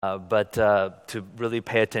but to really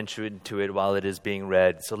pay attention to it while it is being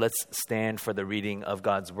read. So let's stand for the reading of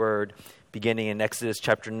God's Word, beginning in Exodus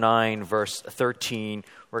chapter 9, verse 13.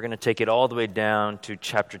 We're going to take it all the way down to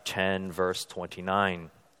chapter 10, verse 29.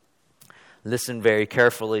 Listen very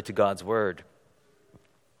carefully to God's Word.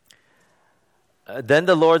 Then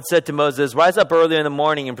the Lord said to Moses, "Rise up early in the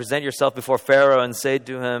morning and present yourself before Pharaoh and say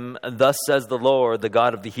to him, 'Thus says the Lord, the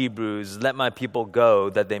God of the Hebrews, let my people go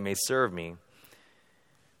that they may serve me.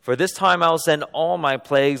 For this time I will send all my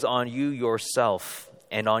plagues on you yourself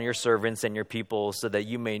and on your servants and your people, so that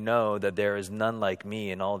you may know that there is none like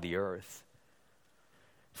me in all the earth.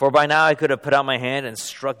 For by now I could have put out my hand and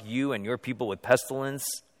struck you and your people with pestilence,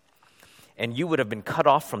 and you would have been cut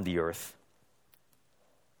off from the earth.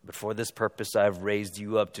 But for this purpose I have raised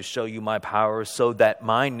you up to show you my power, so that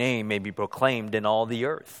my name may be proclaimed in all the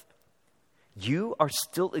earth. You are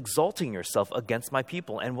still exalting yourself against my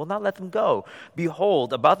people and will not let them go.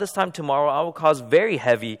 Behold, about this time tomorrow I will cause very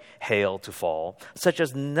heavy hail to fall, such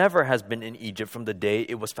as never has been in Egypt from the day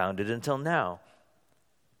it was founded until now.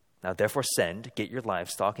 Now therefore get your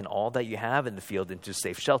livestock and all that you have in the field into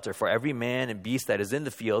safe shelter, for every man and beast that is in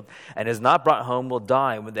the field and is not brought home will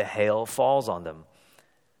die when the hail falls on them.'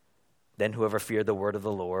 Then whoever feared the word of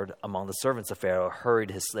the Lord among the servants of Pharaoh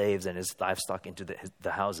hurried his slaves and his livestock into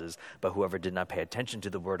the houses, but whoever did not pay attention to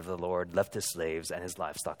the word of the Lord left his slaves and his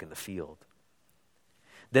livestock in the field.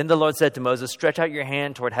 Then the Lord said to Moses, 'Stretch out your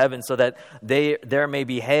hand toward heaven so that there may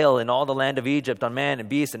be hail in all the land of Egypt on man and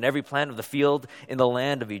beast and every plant of the field in the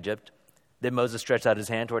land of Egypt.' Then Moses stretched out his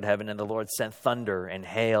hand toward heaven, and the Lord sent thunder, and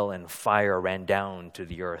hail and fire ran down to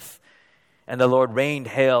the earth. And the Lord rained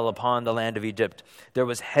hail upon the land of Egypt. There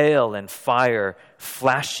was hail and fire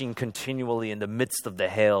flashing continually in the midst of the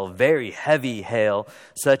hail, very heavy hail,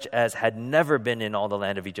 such as had never been in all the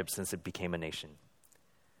land of Egypt since it became a nation.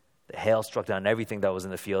 The hail struck down everything that was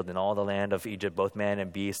in the field in all the land of Egypt, both man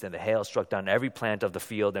and beast, and the hail struck down every plant of the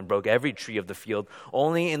field and broke every tree of the field.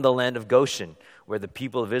 Only in the land of Goshen, where the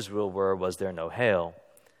people of Israel were, was there no hail.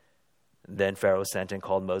 Then Pharaoh sent and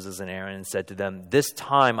called Moses and Aaron and said to them, 'This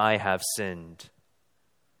time I have sinned.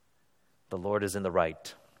 The Lord is in the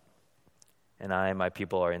right, and I and my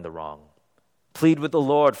people are in the wrong. Plead with the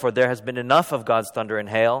Lord, for there has been enough of God's thunder and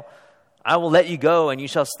hail. I will let you go, and you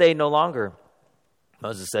shall stay no longer.'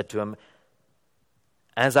 Moses said to him,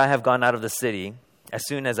 'As I have gone out of the city, as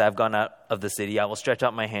soon as I have gone out of the city, I will stretch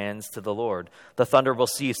out my hands to the Lord. The thunder will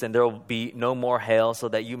cease, and there will be no more hail, so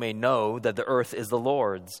that you may know that the earth is the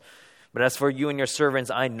Lord's. But as for you and your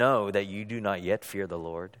servants, I know that you do not yet fear the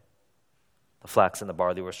Lord.' The flax and the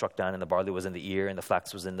barley were struck down, and the barley was in the ear, and the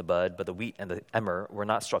flax was in the bud, but the wheat and the emmer were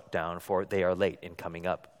not struck down, for they are late in coming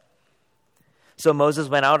up. So Moses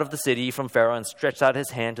went out of the city from Pharaoh and stretched out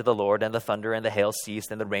his hand to the Lord, and the thunder and the hail ceased,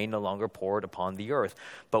 and the rain no longer poured upon the earth.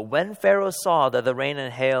 But when Pharaoh saw that the rain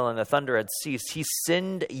and hail and the thunder had ceased, he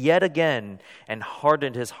sinned yet again and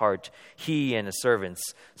hardened his heart, he and his servants.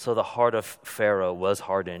 So the heart of Pharaoh was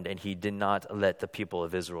hardened, and he did not let the people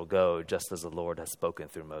of Israel go, just as the Lord had spoken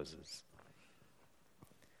through Moses.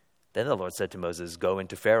 Then the Lord said to Moses, 'Go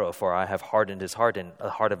into Pharaoh, for I have hardened his heart and the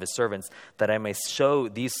heart of his servants, that I may show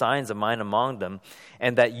these signs of mine among them,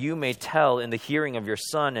 and that you may tell in the hearing of your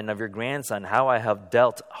son and of your grandson how I have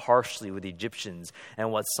dealt harshly with the Egyptians,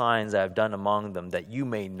 and what signs I have done among them, that you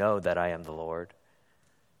may know that I am the Lord.'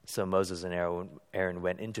 So Moses and Aaron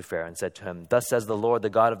went into Pharaoh and said to him, 'Thus says the Lord, the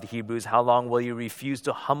God of the Hebrews, how long will you refuse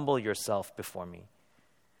to humble yourself before me?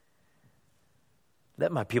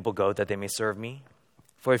 Let my people go that they may serve me.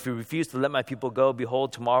 For if you refuse to let my people go,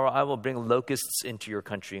 behold, tomorrow I will bring locusts into your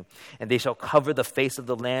country, and they shall cover the face of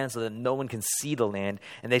the land so that no one can see the land,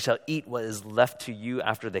 and they shall eat what is left to you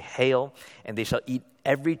after the hail, and they shall eat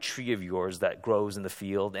every tree of yours that grows in the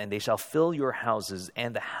field, and they shall fill your houses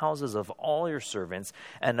and the houses of all your servants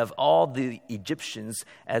and of all the Egyptians,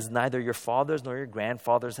 as neither your fathers nor your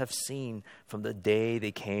grandfathers have seen from the day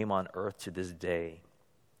they came on earth to this day.'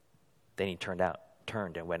 Then he turned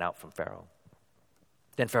and went out from Pharaoh.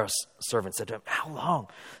 Then Pharaoh's servant said to him, 'How long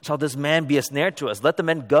shall this man be a snare to us? Let the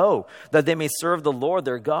men go, that they may serve the Lord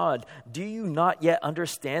their God. Do you not yet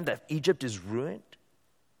understand that Egypt is ruined?'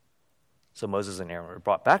 So Moses and Aaron were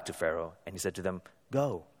brought back to Pharaoh, and he said to them,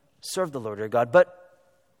 'Go, serve the Lord your God. But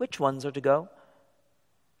which ones are to go?'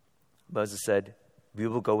 Moses said, 'We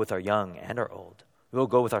will go with our young and our old. We will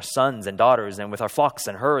go with our sons and daughters and with our flocks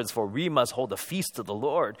and herds, for we must hold a feast to the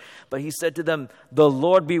Lord.' But he said to them, 'The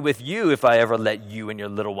Lord be with you if I ever let you and your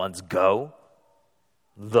little ones go.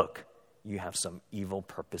 Look, you have some evil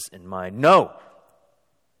purpose in mind. No!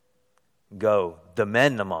 Go, the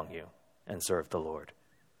men among you, and serve the Lord,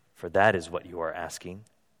 for that is what you are asking.'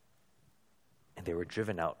 and they were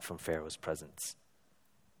driven out from Pharaoh's presence.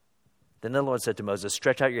 Then the Lord said to Moses,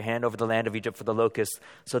 "Stretch out your hand over the land of Egypt for the locusts,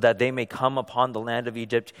 so that they may come upon the land of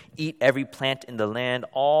Egypt, eat every plant in the land,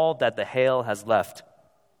 all that the hail has left."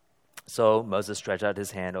 So Moses stretched out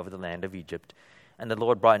his hand over the land of Egypt, and the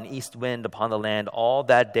Lord brought an east wind upon the land all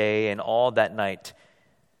that day and all that night.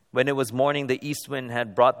 When it was morning, the east wind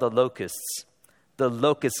had brought the locusts. The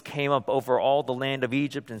locusts came up over all the land of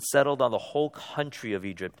Egypt and settled on the whole country of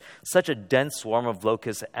Egypt, such a dense swarm of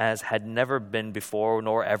locusts as had never been before,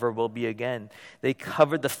 nor ever will be again. They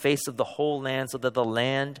covered the face of the whole land so that the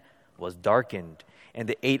land was darkened, and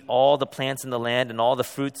they ate all the plants in the land and all the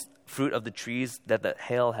fruit of the trees that the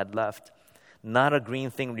hail had left. Not a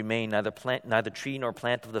green thing remained, neither tree nor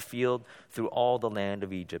plant of the field through all the land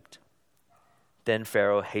of Egypt. Then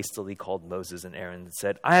Pharaoh hastily called Moses and Aaron and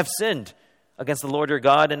said, "I have sinned against the Lord your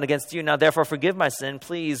God and against you. Now therefore forgive my sin,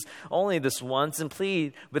 please, only this once, and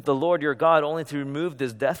plead with the Lord your God only to remove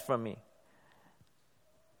this death from me."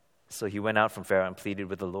 So he went out from Pharaoh and pleaded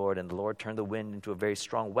with the Lord, and the Lord turned the wind into a very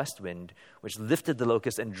strong west wind, which lifted the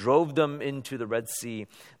locusts and drove them into the Red Sea.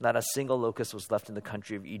 Not a single locust was left in the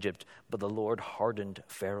country of Egypt, but the Lord hardened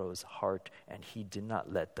Pharaoh's heart, and he did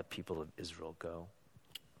not let the people of Israel go.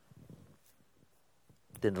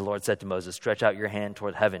 Then the Lord said to Moses, "Stretch out your hand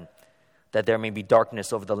toward heaven, that there may be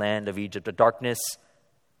darkness over the land of Egypt, a darkness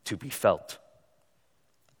to be felt."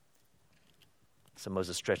 So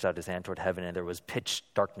Moses stretched out his hand toward heaven, and there was pitch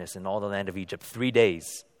darkness in all the land of Egypt 3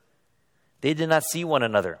 days. They did not see one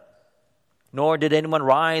another, nor did anyone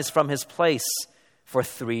rise from his place for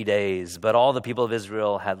 3 days. But all the people of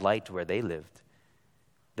Israel had light where they lived.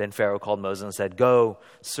 Then Pharaoh called Moses and said, "Go,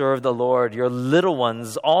 serve the Lord. Your little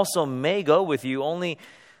ones also may go with you. Only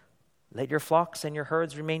let your flocks and your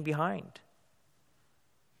herds remain behind."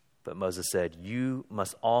 But Moses said, "You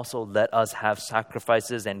must also let us have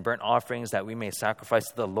sacrifices and burnt offerings that we may sacrifice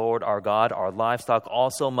to the Lord our God. Our livestock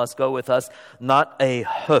also must go with us. Not a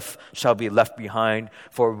hoof shall be left behind,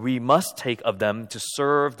 for we must take of them to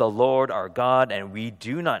serve the Lord our God, and we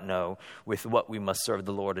do not know with what we must serve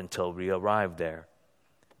the Lord until we arrive there."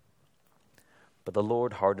 But the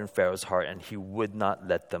Lord hardened Pharaoh's heart, and he would not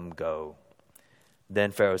let them go.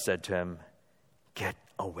 Then Pharaoh said to him, "Get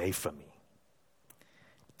away from me.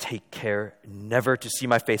 Take care never to see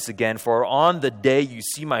my face again, for on the day you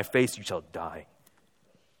see my face, you shall die."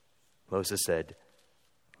 Moses said,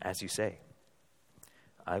 "As you say,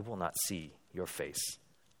 I will not see your face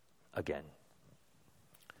again."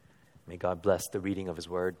 May God bless the reading of his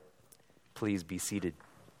word. Please be seated.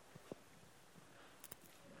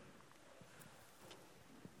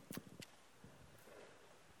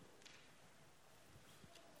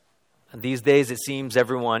 These days, it seems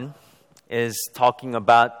everyone is talking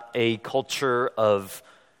about a culture of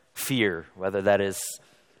fear, whether that is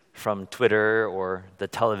from Twitter or the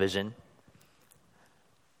television.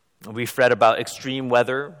 We've read about extreme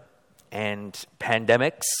weather and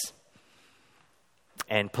pandemics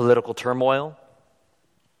and political turmoil.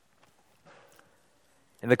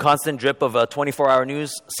 In the constant drip of a 24-hour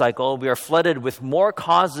news cycle, we are flooded with more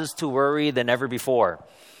causes to worry than ever before.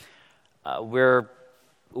 We're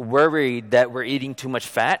worried that we're eating too much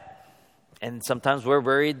fat, and sometimes we're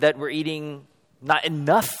worried that we're eating not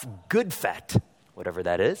enough good fat, whatever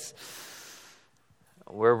that is.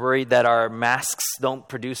 We're worried that our masks don't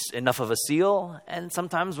produce enough of a seal, and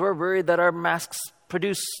sometimes we're worried that our masks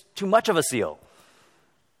produce too much of a seal.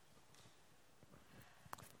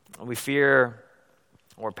 We fear,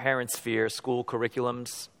 or parents fear, school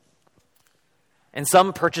curriculums, and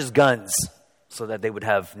some purchase guns so that they would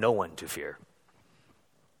have no one to fear.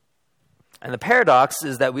 And the paradox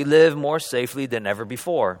is that we live more safely than ever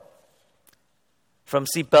before. From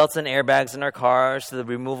seatbelts and airbags in our cars to the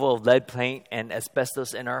removal of lead paint and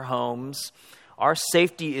asbestos in our homes, our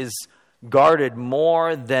safety is guarded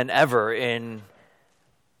more than ever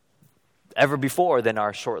before than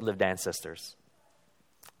our short-lived ancestors.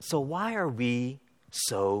 So why are we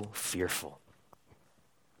so fearful?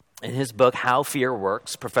 In his book, How Fear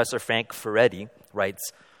Works, Professor Frank Furedi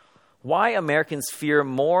writes, "Why Americans fear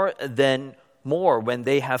more when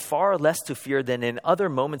they have far less to fear than in other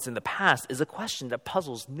moments in the past is a question that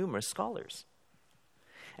puzzles numerous scholars."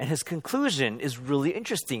 And his conclusion is really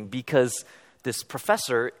interesting because this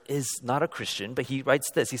professor is not a Christian, but he writes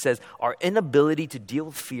this. He says, "Our inability to deal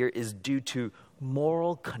with fear is due to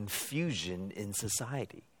moral confusion in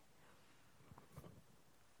society."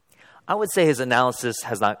 I would say his analysis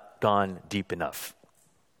has not gone deep enough.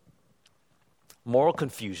 Moral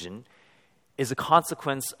confusion is a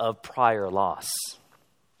consequence of prior loss.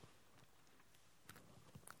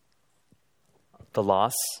 The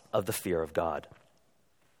loss of the fear of God.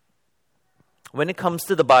 When it comes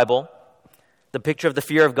to the Bible, the picture of the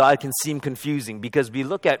fear of God can seem confusing because we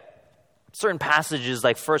look at certain passages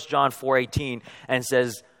like 1 John 4:18 and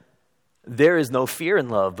says, there is no fear in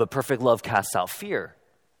love, but perfect love casts out fear.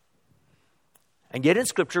 And yet in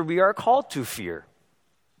Scripture, we are called to fear,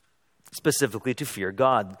 specifically to fear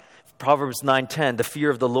God. Proverbs 9:10, the fear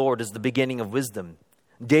of the Lord is the beginning of wisdom.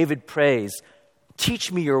 David prays,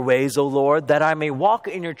 teach me your ways, O Lord, that I may walk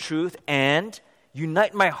in your truth and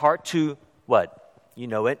unite my heart to what? You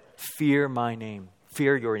know it, fear my name,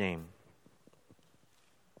 fear your name.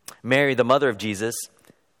 Mary, the mother of Jesus,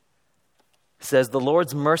 says the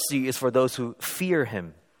Lord's mercy is for those who fear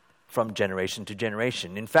him from generation to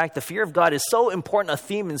generation. In fact, the fear of God is so important a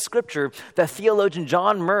theme in Scripture that theologian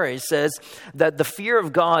John Murray says that the fear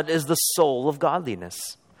of God is the soul of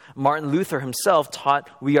godliness. Martin Luther himself taught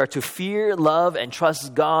we are to fear, love, and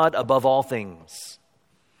trust God above all things.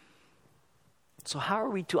 So how are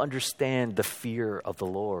we to understand the fear of the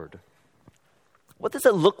Lord? What does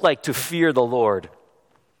it look like to fear the Lord?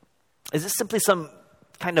 Is it simply some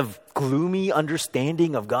kind of gloomy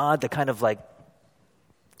understanding of God that kind of like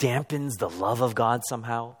dampens the love of God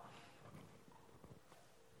somehow?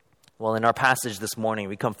 Well, in our passage this morning,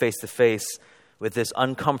 we come face to face with this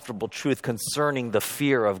uncomfortable truth concerning the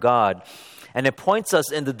fear of God. And it points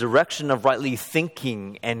us in the direction of rightly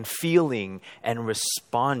thinking and feeling and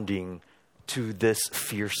responding to this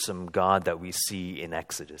fearsome God that we see in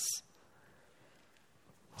Exodus.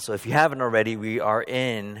 So if you haven't already, we are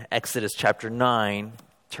in Exodus chapter 9.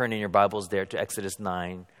 Turn in your Bibles there to Exodus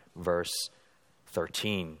 9, verse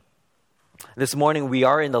 13. This morning we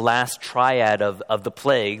are in the last triad of the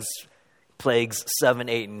plagues 7,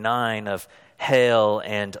 8, and 9 of hail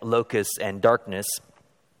and locusts and darkness.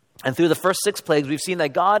 And through the first 6 plagues, we've seen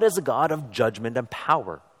that God is a God of judgment and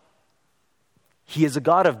power. He is a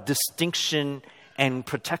God of distinction and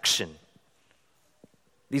protection.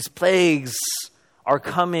 These plagues are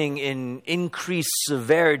coming in increased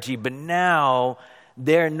severity, but now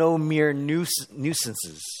they're no mere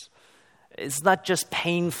nuisances. It's not just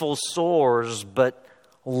painful sores, but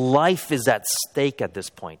life is at stake at this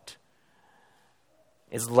point.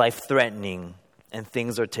 It's life-threatening, and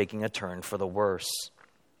things are taking a turn for the worse.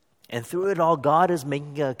 And through it all, God is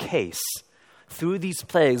making a case. Through these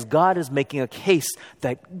plagues, God is making a case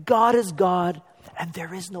that God is God and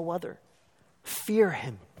there is no other. Fear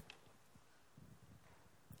him.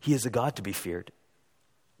 He is a God to be feared.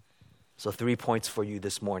 So 3 points for you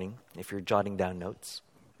this morning, if you're jotting down notes.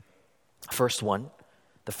 First one,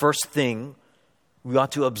 the first thing we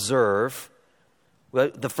ought to observe,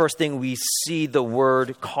 the first thing we see the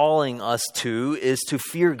word calling us to is to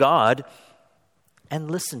fear God and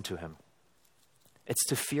listen to him. It's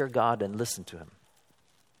to fear God and listen to him.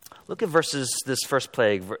 Look at this first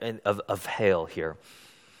plague of hail here.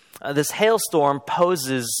 This hailstorm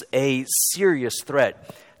poses a serious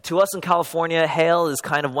threat. To us in California, hail is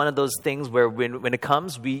kind of one of those things where when it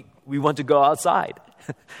comes, we want to go outside.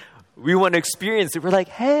 We want to experience it. We're like,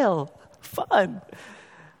 hail, fun.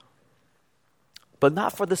 But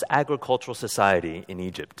not for this agricultural society in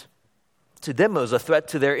Egypt. To them, it was a threat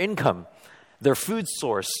to their income, their food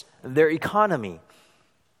source, their economy.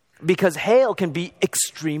 Because hail can be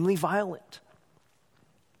extremely violent.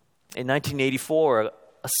 In 1984,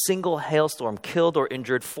 a single hailstorm killed or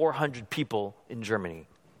injured 400 people in Germany.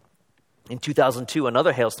 In 2002,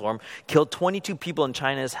 another hailstorm killed 22 people in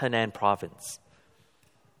China's Henan province.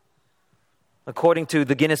 According to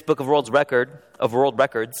the Guinness Book of World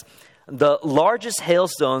Records, the largest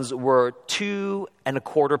hailstones were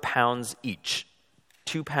 2.25 pounds each.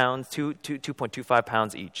 2.25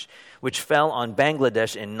 pounds each, which fell on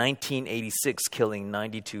Bangladesh in 1986, killing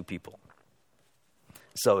 92 people.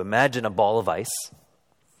 So imagine a ball of ice,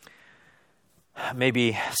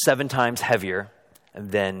 maybe 7 times heavier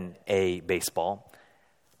than a baseball,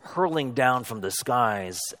 hurling down from the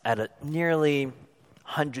skies at a nearly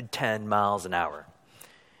 110 miles an hour.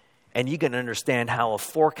 And you can understand how a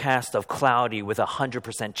forecast of cloudy with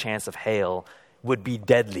 100% chance of hail would be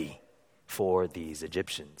deadly for these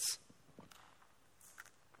Egyptians.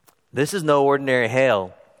 This is no ordinary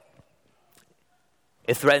hail.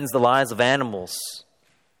 It threatens the lives of animals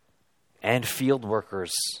and field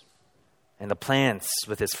workers and the plants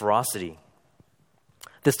with its ferocity.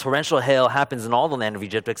 This torrential hail happens in all the land of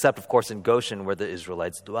Egypt, except, of course, in Goshen, where the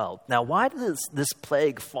Israelites dwelt. Now, why does this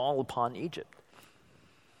plague fall upon Egypt?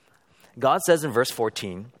 God says in verse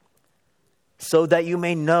 14, so that you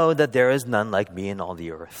may know that there is none like me in all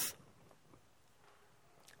the earth.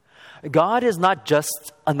 God is not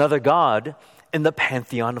just another God in the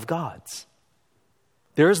pantheon of gods.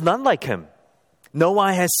 There is none like him. No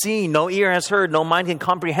eye has seen, no ear has heard, no mind can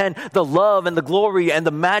comprehend the love and the glory and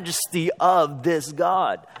the majesty of this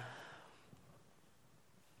God.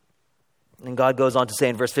 And God goes on to say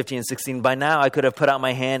in verse 15 and 16, by now I could have put out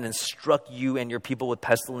my hand and struck you and your people with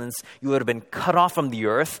pestilence. You would have been cut off from the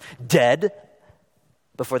earth, dead.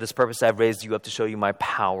 But for this purpose I have raised you up to show you my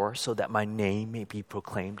power, so that my name may be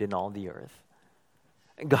proclaimed in all the earth.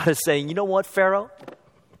 And God is saying, you know what, Pharaoh?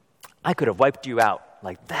 I could have wiped you out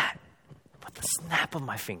like that, with the snap of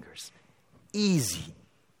my fingers. Easy.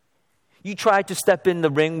 You tried to step in the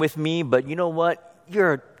ring with me, but you know what?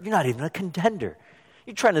 You're not even a contender.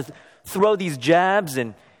 You're trying to throw these jabs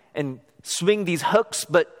and swing these hooks,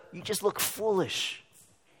 but you just look foolish.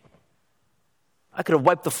 I could have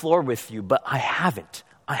wiped the floor with you, but I haven't.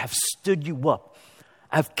 I have stood you up.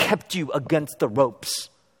 I've kept you against the ropes.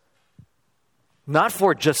 Not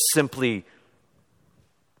for just simply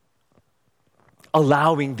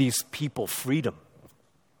allowing these people freedom.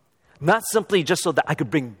 Not simply just so that I could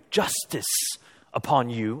bring justice upon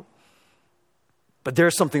you, but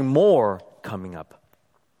there's something more coming up.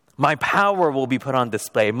 My power will be put on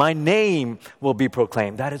display. My name will be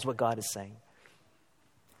proclaimed. That is what God is saying.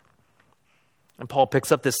 And Paul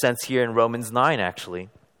picks up this sense here in Romans 9, actually,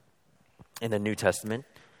 in the New Testament,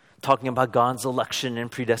 talking about God's election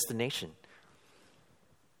and predestination.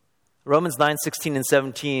 Romans 9, 16 and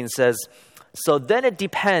 17 says, so then it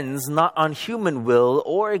depends not on human will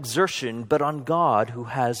or exertion, but on God who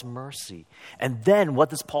has mercy. And then what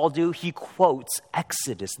does Paul do? He quotes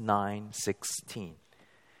Exodus 9, 16.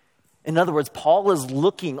 In other words, Paul is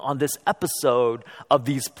looking on this episode of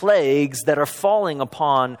these plagues that are falling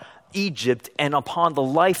upon Egypt and upon the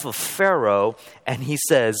life of Pharaoh, and he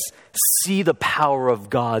says, see the power of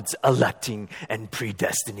God's electing and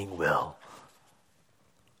predestining will.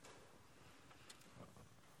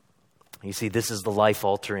 You see, this is the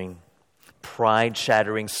life-altering,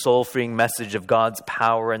 pride-shattering, soul-freeing message of God's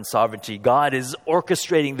power and sovereignty. God is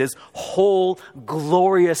orchestrating this whole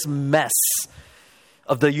glorious mess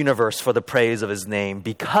of the universe for the praise of his name,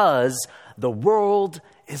 because the world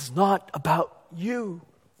is not about you.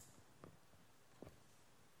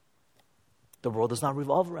 The world does not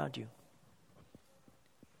revolve around you.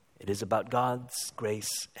 It is about God's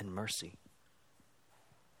grace and mercy.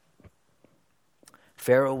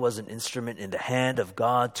 Pharaoh was an instrument in the hand of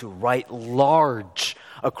God to write large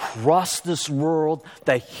across this world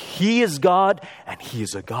that he is God and he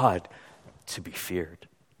is a God to be feared.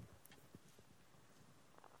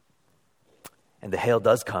 And the hail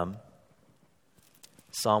does come.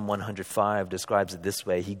 Psalm 105 describes it this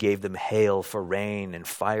way. He gave them hail for rain and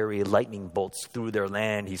fiery lightning bolts through their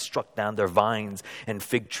land. He struck down their vines and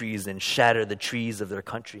fig trees and shattered the trees of their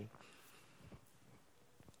country.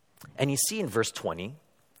 And you see in verse 20,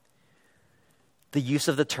 the use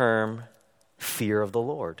of the term fear of the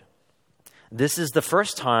Lord. This is the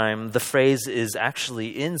first time the phrase is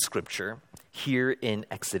actually in Scripture here in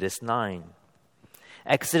Exodus 9.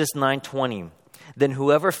 Exodus 9:20. Then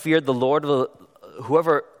whoever feared the word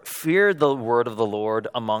of the Lord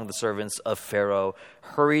among the servants of Pharaoh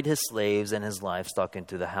hurried his slaves and his livestock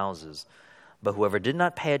into the houses. But whoever did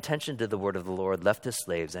not pay attention to the word of the Lord left his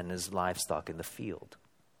slaves and his livestock in the field.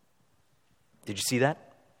 Did you see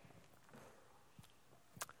that?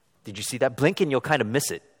 Did you see that? Blink and you'll kind of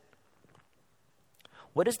miss it.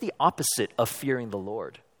 What is the opposite of fearing the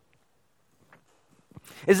Lord?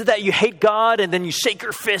 Is it that you hate God and then you shake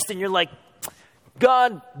your fist and you're like,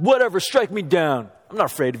 God, whatever, strike me down. I'm not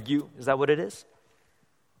afraid of you. Is that what it is?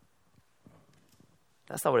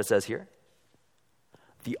 That's not what it says here.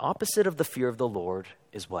 The opposite of the fear of the Lord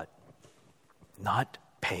is what? Not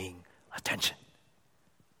paying attention.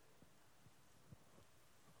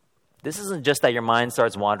 This isn't just that your mind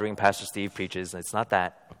starts wandering, Pastor Steve preaches. It's not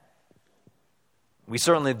that. We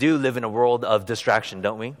certainly do live in a world of distraction,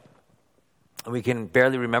 don't we? We can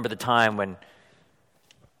barely remember the time when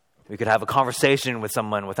we could have a conversation with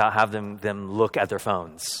someone without having them look at their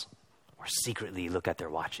phones or secretly look at their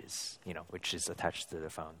watches, which is attached to their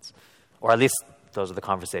phones. Or at least those are the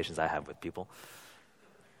conversations I have with people.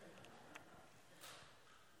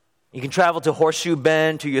 You can travel to Horseshoe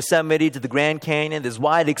Bend, to Yosemite, to the Grand Canyon, this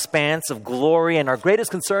wide expanse of glory, and our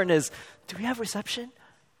greatest concern is, do we have reception?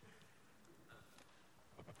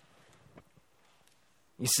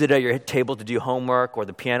 You sit at your table to do homework or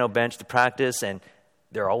the piano bench to practice, and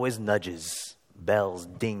there are always nudges, bells,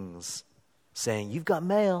 dings, saying, you've got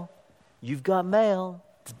mail,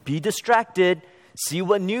 be distracted, see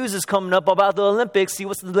what news is coming up about the Olympics, see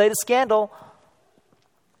what's the latest scandal.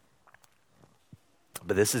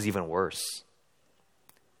 But this is even worse.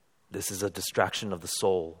 This is a distraction of the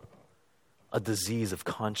soul, a disease of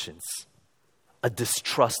conscience, a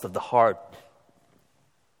distrust of the heart.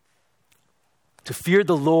 To fear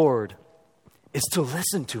the Lord is to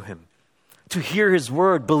listen to him, to hear his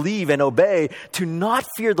word, believe and obey. To not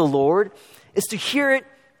fear the Lord is to hear it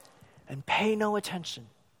and pay no attention.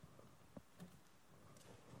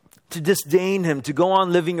 To disdain him, to go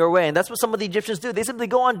on living your way. And that's what some of the Egyptians do. They simply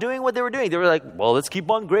go on doing what they were doing. They were like, well, let's keep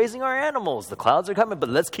on grazing our animals. The clouds are coming, but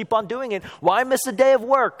let's keep on doing it. Why miss a day of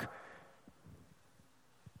work?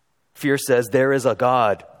 Fear says there is a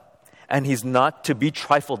God, and he's not to be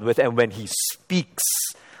trifled with. And when he speaks,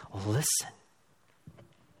 listen.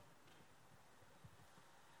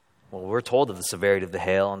 Well, we're told of the severity of the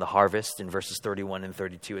hail and the harvest in verses 31 and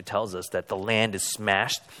 32. It tells us that the land is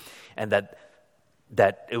smashed and that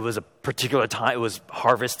it was a particular time, it was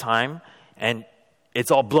harvest time, and it's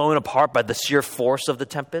all blown apart by the sheer force of the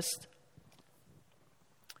tempest.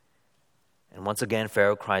 And once again,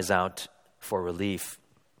 Pharaoh cries out for relief.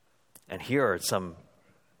 And here are some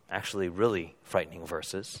actually really frightening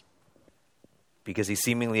verses, because he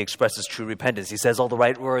seemingly expresses true repentance. He says all the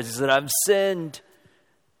right words. He said, I've sinned.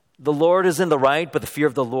 The Lord is in the right, but the fear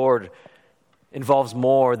of the Lord involves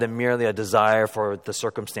more than merely a desire for the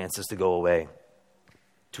circumstances to go away,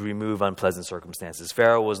 to remove unpleasant circumstances.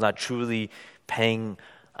 Pharaoh was not truly paying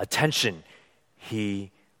attention.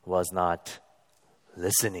 He was not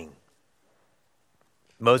listening.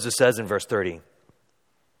 Moses says in verse 30,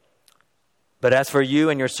 but as for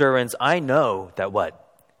you and your servants, I know that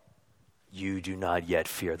what? You do not yet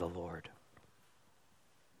fear the Lord.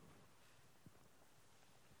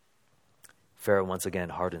 Pharaoh once again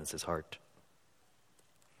hardens his heart.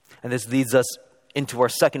 And this leads us into our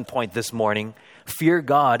second point this morning: fear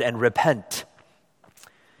God and repent.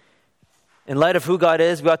 In light of who God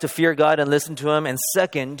is, we ought to fear God and listen to him. And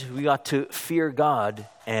second, we ought to fear God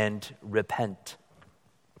and repent.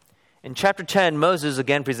 In chapter 10, Moses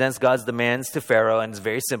again presents God's demands to Pharaoh, and it's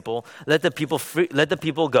very simple. Let the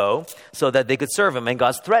people go so that they could serve him. And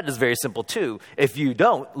God's threat is very simple too. If you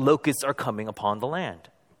don't, locusts are coming upon the land.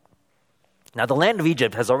 Now, the land of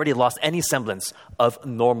Egypt has already lost any semblance of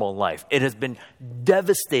normal life. It has been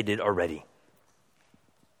devastated already.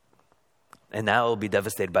 And now it will be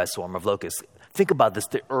devastated by a swarm of locusts. Think about this.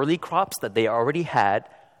 The early crops that they already had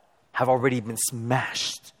have already been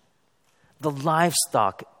smashed. The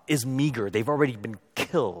livestock is meager. They've already been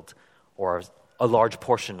killed, or a large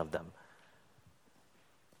portion of them.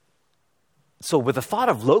 So with the thought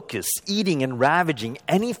of locusts eating and ravaging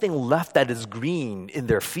anything left that is green in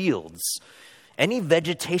their fields, any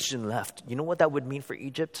vegetation left, you know what that would mean for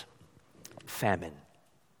Egypt? Famine.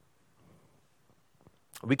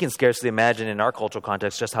 We can scarcely imagine in our cultural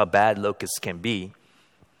context just how bad locusts can be.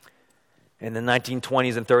 In the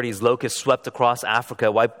 1920s and 30s, locusts swept across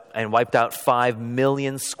Africa and wiped out 5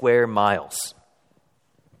 million square miles.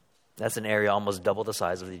 That's an area almost double the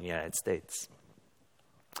size of the United States.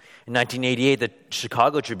 In 1988, the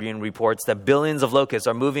Chicago Tribune reports that billions of locusts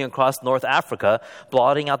are moving across North Africa,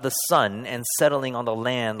 blotting out the sun and settling on the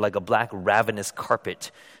land like a black ravenous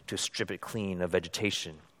carpet to strip it clean of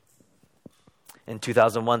vegetation. In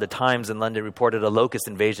 2001, the Times in London reported a locust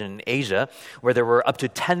invasion in Asia, where there were up to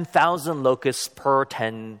 10,000 locusts per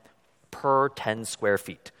 10 square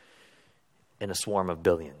feet in a swarm of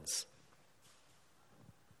billions.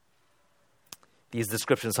 These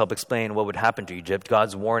descriptions help explain what would happen to Egypt: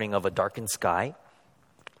 God's warning of a darkened sky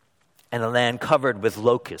and a land covered with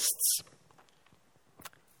locusts.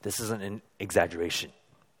 This isn't an exaggeration.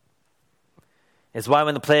 It's why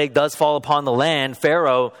when the plague does fall upon the land,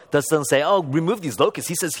 Pharaoh doesn't say, oh, remove these locusts.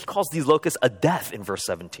 He calls these locusts a death in verse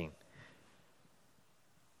 17.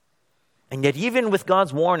 And yet even with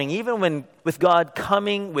God's warning, with God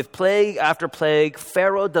coming with plague after plague,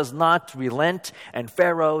 Pharaoh does not relent and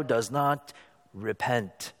Pharaoh does not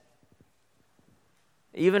repent.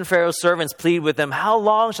 Even Pharaoh's servants plead with him, how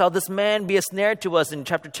long shall this man be a snare to us, in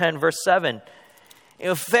chapter 10, verse 7.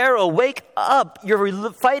 Pharaoh, wake up.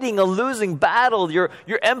 You're fighting a losing battle. Your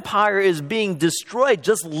empire is being destroyed.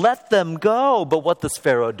 Just let them go. But what does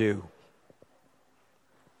Pharaoh do?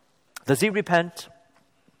 Does he repent?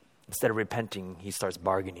 Instead of repenting, he starts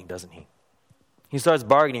bargaining, doesn't he? He starts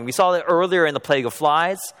bargaining. We saw it earlier in the plague of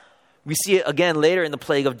flies. We see it again later in the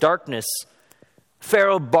plague of darkness.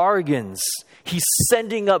 Pharaoh bargains. He's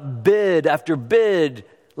sending up bid after bid,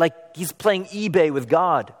 like he's playing eBay with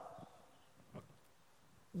God.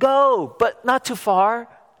 Go, but not too far.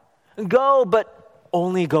 Go, but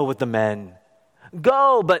only go with the men.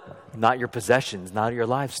 Go, but not your possessions, not your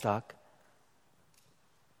livestock.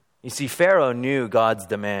 You see, Pharaoh knew God's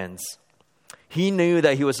demands. He knew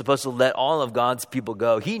that he was supposed to let all of God's people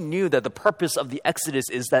go. He knew that the purpose of the Exodus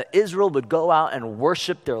is that Israel would go out and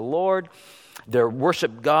worship their Lord. They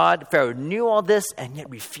worshiped God. Pharaoh knew all this and yet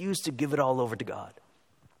refused to give it all over to God.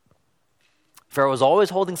 Pharaoh was always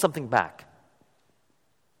holding something back.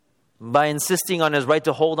 By insisting on his right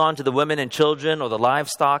to hold on to the women and children or the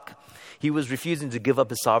livestock, he was refusing to give up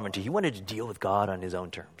his sovereignty. He wanted to deal with God on his own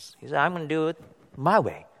terms. He said, I'm going to do it my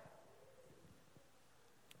way.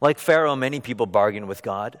 Like Pharaoh, many people bargain with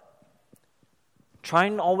God,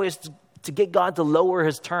 trying always to get God to lower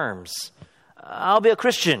his terms. I'll be a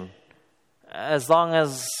Christian as long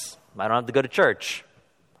as I don't have to go to church.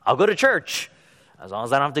 I'll go to church as long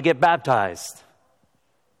as I don't have to get baptized.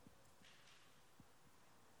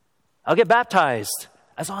 I'll get baptized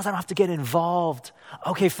as long as I don't have to get involved.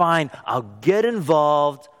 Okay, fine, I'll get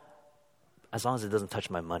involved as long as it doesn't touch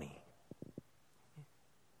my money.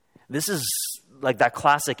 This is like that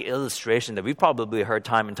classic illustration that we've probably heard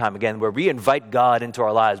time and time again, where we invite God into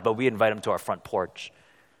our lives, but we invite him to our front porch.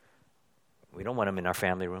 We don't want him in our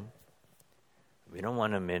family room. We don't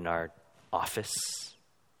want him in our office.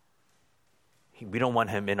 We don't want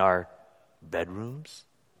him in our bedrooms.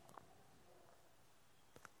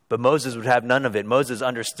 But Moses would have none of it. Moses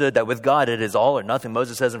understood that with God it is all or nothing.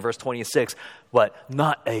 Moses says in verse 26, what?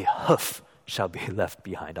 Not a hoof shall be left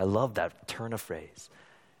behind. I love that turn of phrase.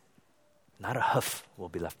 Not a hoof will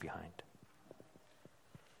be left behind.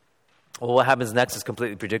 Well, what happens next is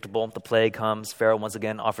completely predictable. The plague comes. Pharaoh once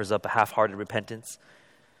again offers up a half-hearted repentance.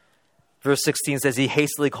 Verse 16 says he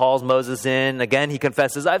hastily calls Moses in. Again, he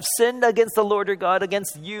confesses, I've sinned against the Lord your God,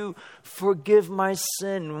 against you. Forgive my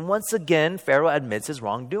sin. Once again, Pharaoh admits his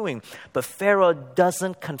wrongdoing. But Pharaoh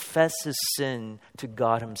doesn't confess his sin to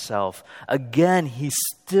God himself. Again, he's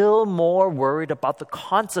still more worried about the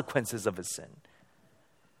consequences of his sin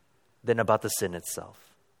than about the sin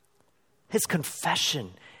itself. His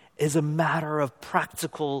confession is a matter of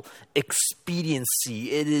practical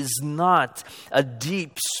expediency. It is not a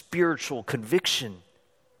deep spiritual conviction.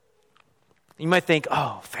 You might think,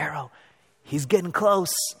 oh, Pharaoh, he's getting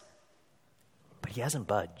close, but he hasn't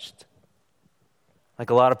budged.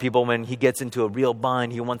 Like a lot of people, when he gets into a real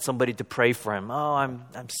bind, he wants somebody to pray for him. Oh, I'm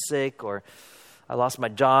sick, or I lost my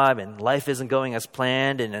job and life isn't going as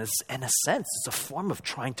planned. And in a sense, it's a form of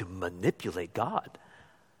trying to manipulate God.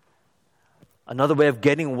 Another way of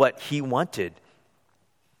getting what he wanted.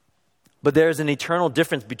 But there's an eternal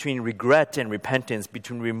difference between regret and repentance,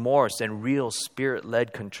 between remorse and real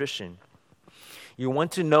spirit-led contrition. You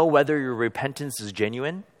want to know whether your repentance is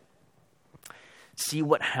genuine? See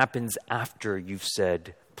what happens after you've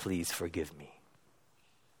said, please forgive me.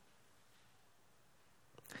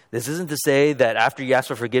 This isn't to say that after you ask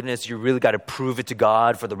for forgiveness, you really got to prove it to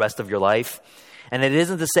God for the rest of your life. And it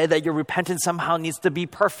isn't to say that your repentance somehow needs to be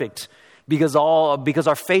perfect. Because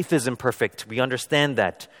our faith is imperfect. We understand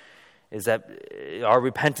that. Is that our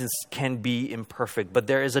repentance can be imperfect. But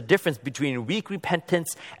there is a difference between weak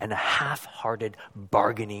repentance and a half-hearted,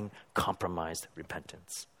 bargaining, compromised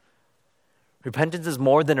repentance. Repentance is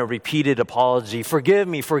more than a repeated apology. Forgive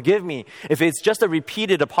me, forgive me. If it's just a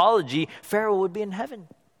repeated apology, Pharaoh would be in heaven.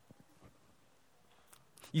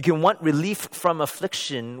 You can want relief from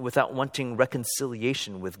affliction without wanting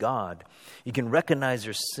reconciliation with God. You can recognize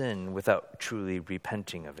your sin without truly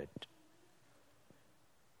repenting of it.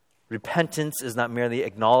 Repentance is not merely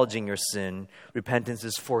acknowledging your sin. Repentance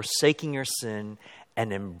is forsaking your sin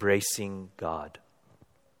and embracing God.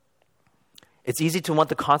 It's easy to want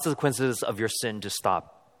the consequences of your sin to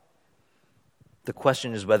stop. The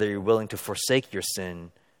question is whether you're willing to forsake your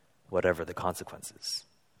sin, whatever the consequences.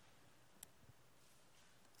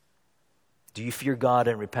 Do you fear God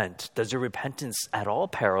and repent? Does your repentance at all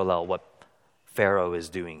parallel what Pharaoh is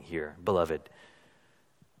doing here, beloved?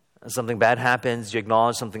 Something bad happens, you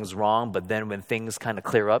acknowledge something's wrong, but then when things kind of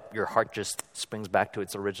clear up, your heart just springs back to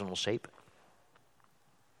its original shape.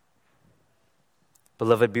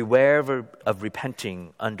 Beloved, beware of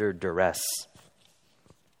repenting under duress.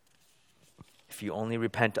 If you only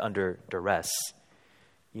repent under duress,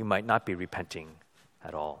 you might not be repenting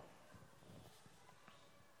at all.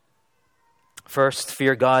 First,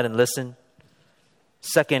 fear God and listen.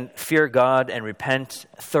 Second, fear God and repent.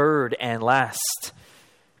 Third and last,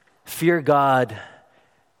 fear God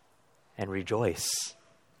and rejoice.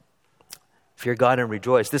 Fear God and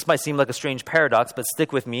rejoice. This might seem like a strange paradox, but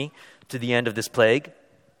stick with me to the end of this plague.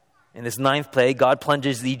 In this 9th plague, God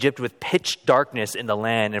plunges Egypt with pitch darkness in the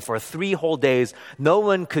land, and for 3 whole days, no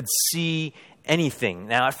one could see anything.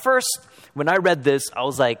 Now, at first, when I read this, I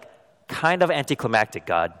was like, kind of anticlimactic,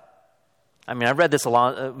 God. I mean, I've read this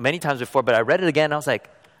many times before, but I read it again, and I was like,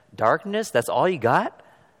 darkness? That's all you got?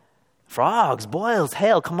 Frogs, boils,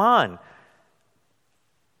 hail, come on.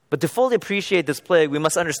 But to fully appreciate this plague, we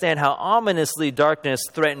must understand how ominously darkness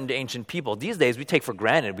threatened ancient people. These days, we take for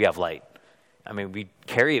granted we have light. I mean, we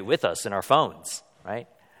carry it with us in our phones, right?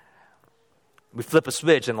 We flip a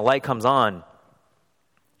switch and the light comes on.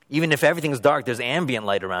 Even if everything's dark, there's ambient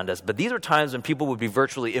light around us. But these were times when people would be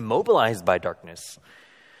virtually immobilized by darkness.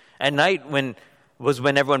 At night when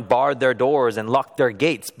everyone barred their doors and locked their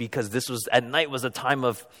gates, because at night was a time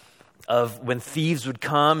of when thieves would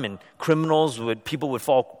come and people would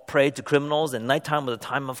fall prey to criminals, and nighttime was a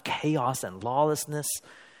time of chaos and lawlessness.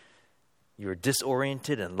 You were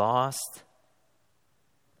disoriented and lost.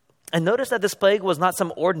 And notice that this plague was not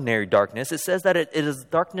some ordinary darkness. It says that it is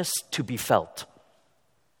darkness to be felt.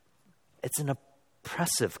 It's an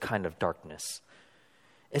oppressive kind of darkness.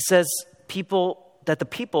 It says that the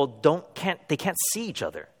people can't see each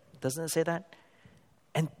other. Doesn't it say that?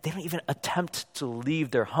 And they don't even attempt to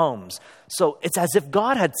leave their homes. So it's as if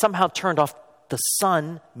God had somehow turned off the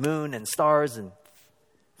sun, moon, and stars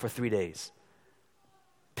for 3 days.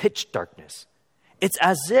 Pitch darkness. It's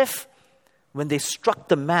as if when they struck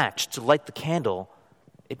the match to light the candle,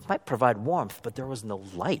 it might provide warmth, but there was no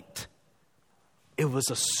light. It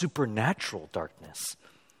was a supernatural darkness,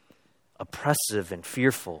 oppressive and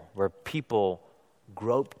fearful, where people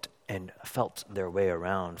groped and felt their way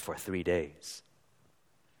around for 3 days.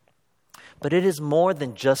 But it is more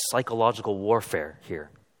than just psychological warfare here.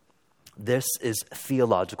 This is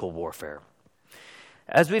theological warfare.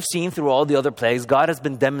 As we've seen through all the other plagues, God has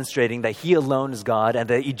been demonstrating that He alone is God and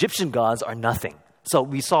the Egyptian gods are nothing. So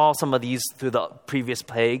we saw some of these through the previous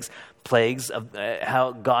plagues of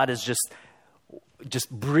how God is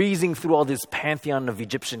just breezing through all this pantheon of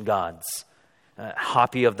Egyptian gods.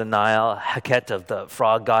 Hapi of the Nile, Heket of the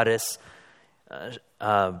frog goddess,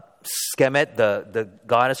 Skemet, the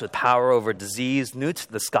goddess with power over disease, Nut,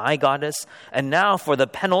 the sky goddess. And now for the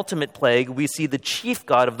penultimate plague, we see the chief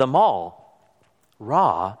god of them all,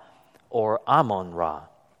 Ra, or Amun-Ra.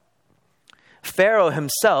 Pharaoh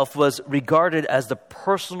himself was regarded as the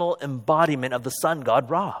personal embodiment of the sun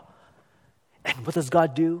god Ra. And what does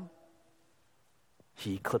God do?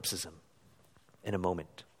 He eclipses him in a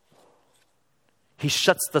moment. He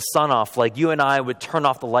shuts the sun off like you and I would turn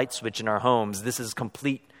off the light switch in our homes. This is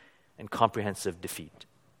complete and comprehensive defeat.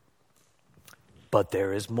 But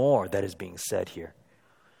there is more that is being said here.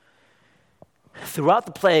 Throughout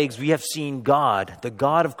the plagues, we have seen God, the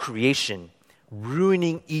God of creation,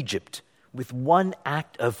 ruining Egypt with one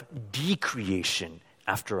act of decreation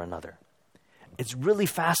after another. It's really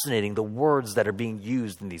fascinating, the words that are being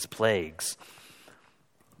used in these plagues,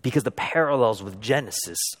 because the parallels with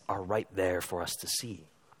Genesis are right there for us to see.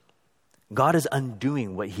 God is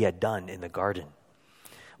undoing what He had done in the garden.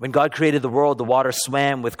 When God created the world, the water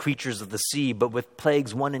swam with creatures of the sea, but with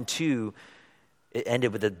plagues 1 and 2, it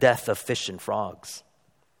ended with the death of fish and frogs.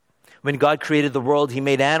 When God created the world, He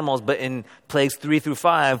made animals, but in plagues 3 through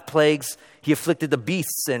 5, He afflicted the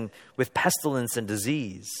beasts and with pestilence and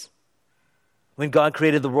disease. When God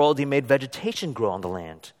created the world, He made vegetation grow on the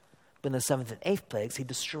land. But in the 7th and 8th plagues, He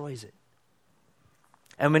destroys it.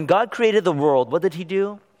 And when God created the world, what did He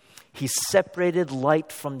do? He separated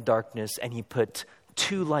light from darkness, and He put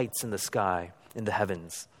 2 lights in the sky, in the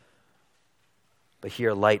heavens. But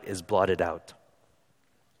here, light is blotted out.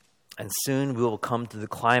 And soon we will come to the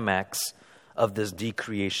climax of this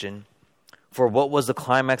decreation. For what was the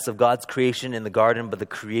climax of God's creation in the garden but the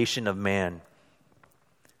creation of man?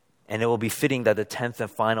 And it will be fitting that the 10th and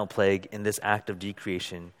final plague in this act of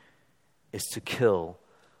decreation is to kill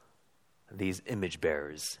these image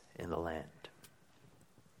bearers in the land.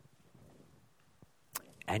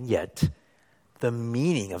 And yet, the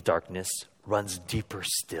meaning of darkness runs deeper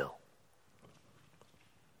still.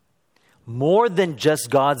 More than just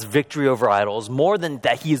God's victory over idols, more than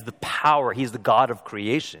that He is the power, He is the God of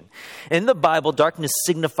creation. In the Bible, darkness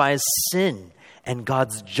signifies sin and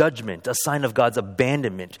God's judgment, a sign of God's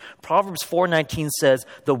abandonment. Proverbs 4:19 says,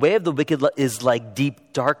 "The way of the wicked is like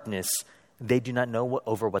deep darkness. They do not know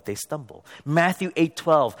over what they stumble." Matthew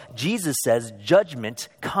 8:12, Jesus says, "Judgment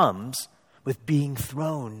comes with being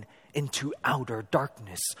thrown into outer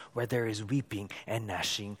darkness, where there is weeping and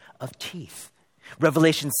gnashing of teeth."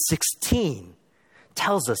 Revelation 16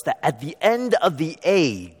 tells us that at the end of the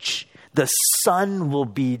age, the sun will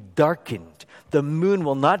be darkened. The moon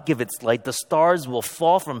will not give its light. The stars will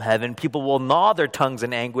fall from heaven. People will gnaw their tongues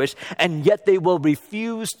in anguish, and yet they will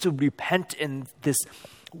refuse to repent in this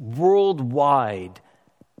worldwide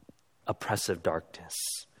oppressive darkness.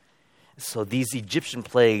 So these Egyptian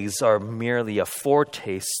plagues are merely a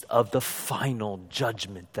foretaste of the final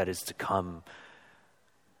judgment that is to come.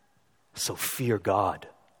 So fear God.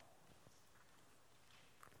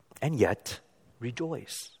 And yet,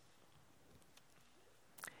 rejoice.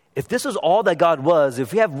 If this was all that God was,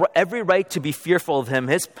 if we have every right to be fearful of him,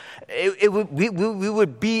 we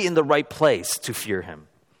would be in the right place to fear him.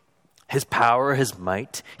 His power, his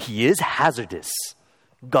might, he is hazardous.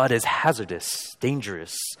 God is hazardous,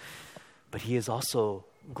 dangerous, but he is also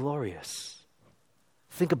glorious.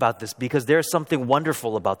 Think about this, because there's something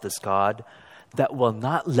wonderful about this God that will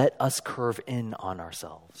not let us curve in on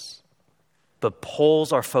ourselves, but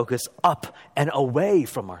pulls our focus up and away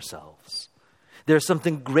from ourselves. There's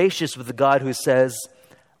something gracious with the God who says,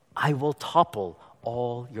 I will topple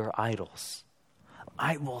all your idols.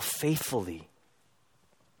 I will faithfully,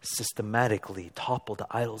 systematically topple the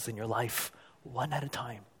idols in your life one at a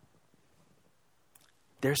time.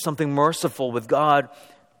 There's something merciful with God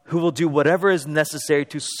who will do whatever is necessary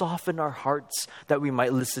to soften our hearts that we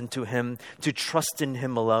might listen to him, to trust in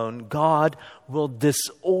him alone. God will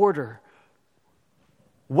disorder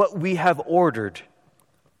what we have ordered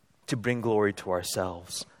to bring glory to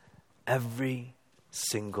ourselves every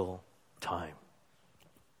single time.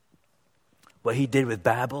 What he did with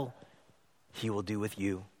Babel, he will do with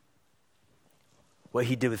you. What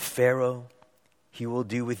he did with Pharaoh, he will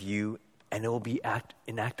do with you, and it will be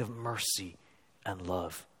an act of mercy and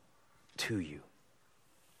love to you.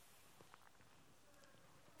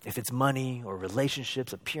 If it's money or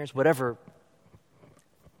relationships, appearance, whatever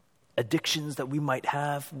addictions that we might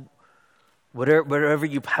have, wherever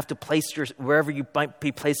you have to wherever you might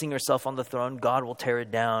be placing yourself on the throne, God will tear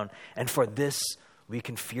it down. And for this, we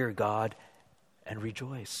can fear God and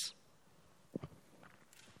rejoice.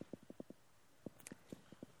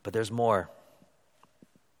 But there's more.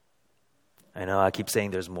 I know I keep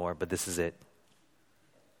saying there's more, but this is it.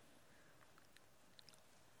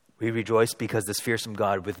 We rejoice because this fearsome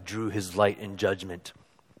God withdrew his light in judgment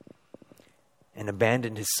and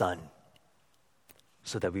abandoned his Son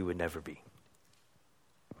so that we would never be.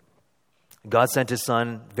 God sent his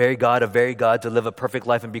Son, very God of very God, to live a perfect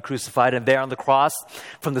life and be crucified. And there on the cross,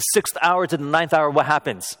 from the 6th hour to the 9th hour, what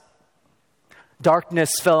happens?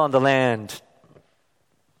 Darkness fell on the land.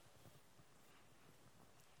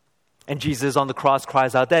 And Jesus on the cross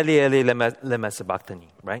cries out, Eli, Eli, lema sabachthani,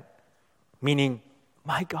 right? Meaning,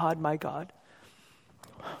 my God,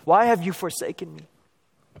 why have you forsaken me?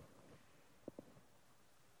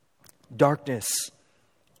 Darkness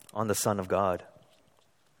on the Son of God.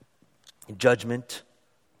 Judgment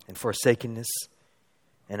and forsakenness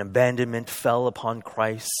and abandonment fell upon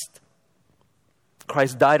Christ.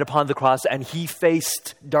 Christ died upon the cross and he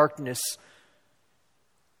faced darkness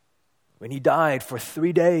when he died for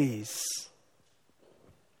 3 days,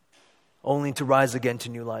 only to rise again to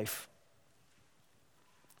new life.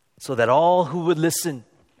 So that all who would listen,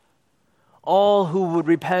 all who would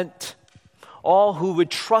repent, all who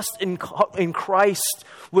would trust in Christ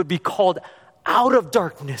would be called out of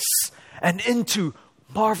darkness and into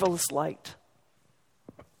marvelous light.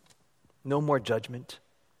 No more judgment,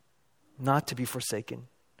 not to be forsaken,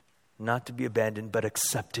 not to be abandoned, but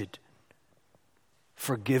accepted,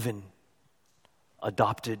 forgiven,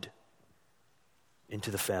 adopted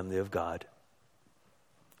into the family of God.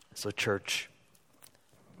 So, church,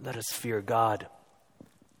 let us fear God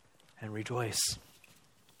and rejoice.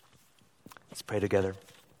 Let's pray together.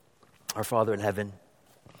 Our Father in heaven,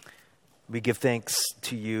 we give thanks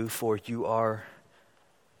to you, for you are,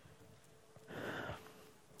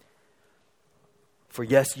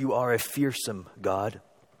 yes, you are a fearsome God,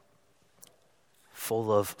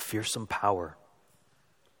 full of fearsome power.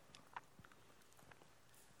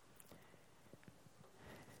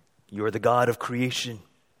 You are the God of creation,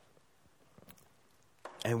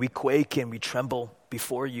 and we quake and we tremble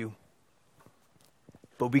before you.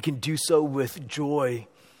 But we can do so with joy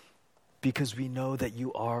because we know that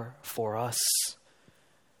you are for us.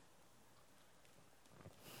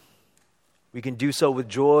 We can do so with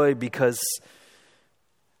joy because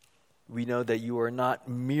we know that you are not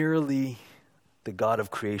merely the God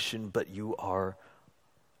of creation, but you are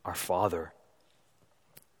our Father.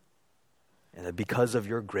 And that because of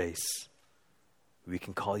your grace, we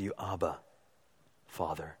can call you Abba,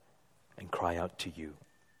 Father, and cry out to you.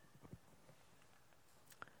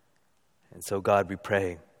 And so, God, we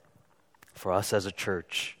pray for us as a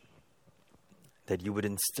church that you would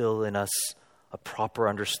instill in us a proper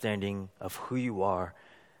understanding of who you are,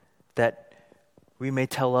 that we may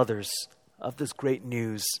tell others of this great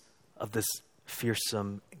news of this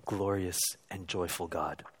fearsome, glorious, and joyful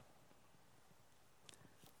God.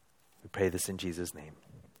 We pray this in Jesus' name.